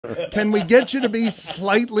Can we get you to be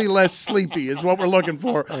slightly less sleepy is what we're looking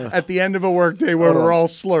for at the end of a workday where we're all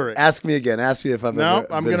slurring. Ask me again. Ask me if I've No,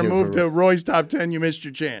 ever I'm been going to here move for- to Roy's top 10. You missed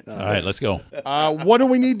your chance. All right, let's go. What do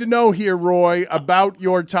we need to know here, Roy, about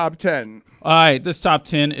your top 10? All right, this top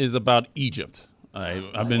 10 is about Egypt. All right,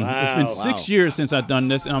 it's been 6 years since I've done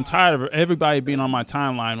this, and I'm tired of everybody being on my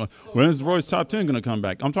timeline. When's Roy's top 10 going to come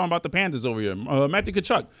back? I'm talking about the Panthers over here. Matthew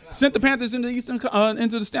Tkachuk sent the Panthers into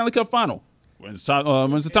the Stanley Cup final. When's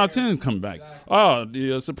the top 10 coming back? Oh,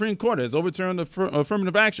 the Supreme Court has overturned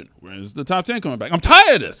affirmative action. When's the top 10 coming back? I'm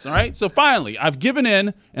tired of this, all right? So finally, I've given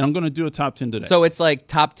in, and I'm going to do a top 10 today. So it's like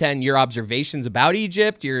top 10, your observations about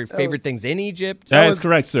Egypt, your favorite things in Egypt. That is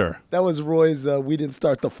correct, sir. That was Roy's we didn't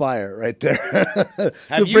start the fire right there.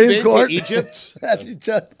 Have you been to Egypt?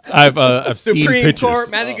 I've seen Supreme pictures.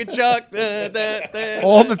 Court, Matthew Tkachuk.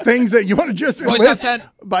 All the things that you want to just Roy's list top 10.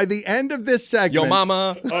 by the end of this segment. Yo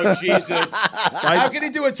mama. Oh, Jesus. How can he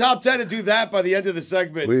do a top 10 and do that by the end of the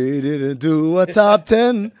segment? We didn't do a top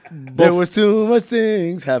 10. There was too much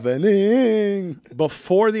things happening.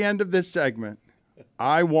 Before the end of this segment,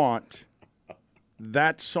 I want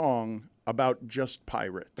that song about just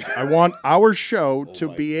pirates. I want our show to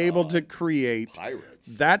be able to create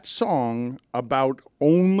that song about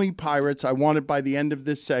only pirates. I want it by the end of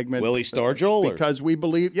this segment. Willie Stargell? Because we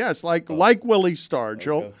believe, yes, like Willie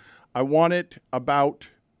Stargell. Okay. I want it about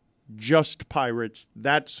just pirates,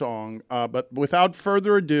 that song. But without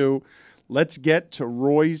further ado, let's get to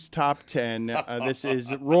Roy's top 10. This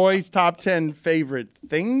is Roy's top 10 favorite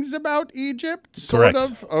things about Egypt, sort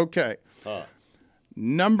of. Okay.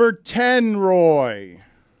 Number 10, Roy.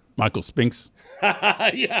 Michael Spinks.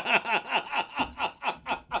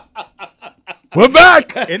 We're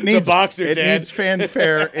back. It needs the boxer. It Dad. needs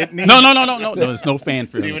fanfare. It needs No. There's no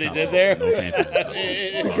fanfare. See what he did there? No fanfare.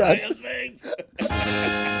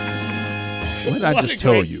 What did I just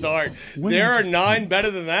tell you? Start. There are 9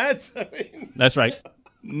 better than that. I mean. That's right.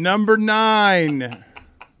 Number 9.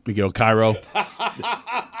 Miguel Cairo.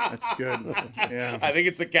 That's good. Yeah. I think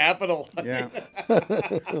it's the capital. Yeah.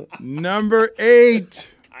 Number 8.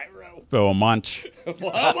 Phil Monch.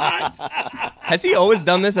 What? Has he always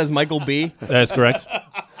done this as Michael B? That's correct.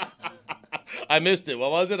 I missed it.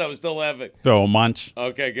 What was it? I was still laughing. Phil Monch.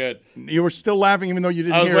 Okay, good. You were still laughing even though you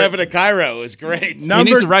didn't I was hear laughing it. at Cairo. It was great. He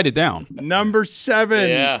needs to write it down. Number 7.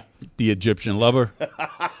 Yeah. The Egyptian Lover.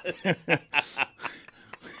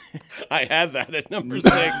 I had that at number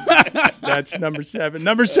 6. That's number 7.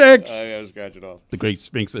 Number 6. I gotta scratch it off. The Great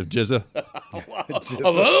Sphinx of Giza.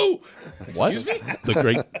 Hello? What? The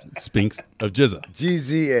Great Sphinx of Giza.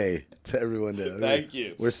 GZA to everyone there. Thank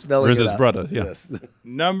you. We're spelling RZA's it out. brother, yeah. Yes.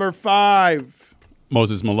 Number 5.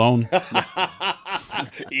 Moses Malone.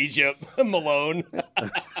 Egypt. Malone.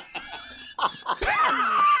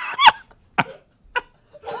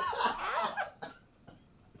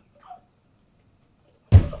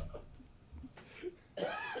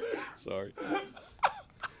 Sorry.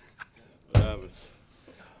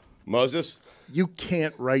 Moses? You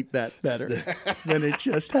can't write that better than it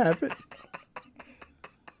just happened.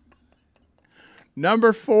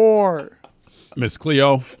 Number 4. Miss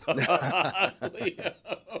Cleo. Cleo. I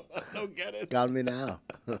don't get it. Got me now.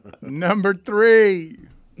 Number 3.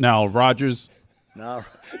 Now Rogers. Now,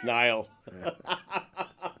 Nile.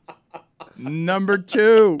 Number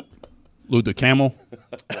 2. Luther Camel.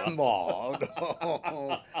 come on.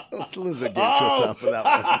 No. Let's lose against yourself for that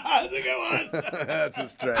one. That's a good one. That's a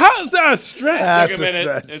stretch. How's that a stretch? That's It took a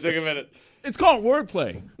minute. stretch. It took a minute. It's called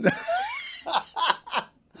wordplay.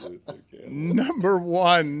 Number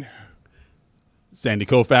 1. Sandy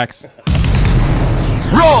Koufax.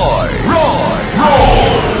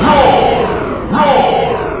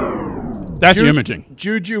 That's your imaging.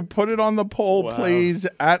 Juju, put it on the poll, please,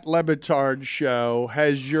 at LeBatard Show.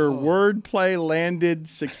 Has your wordplay landed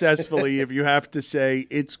successfully if you have to say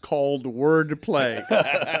it's called wordplay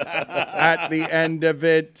at the end of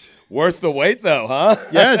it? Worth the wait, though, huh?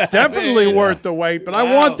 Yes, definitely worth the wait. But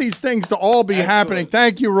I want these things to all be happening.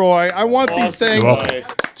 Thank you, Roy. I want these things Boy.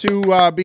 to be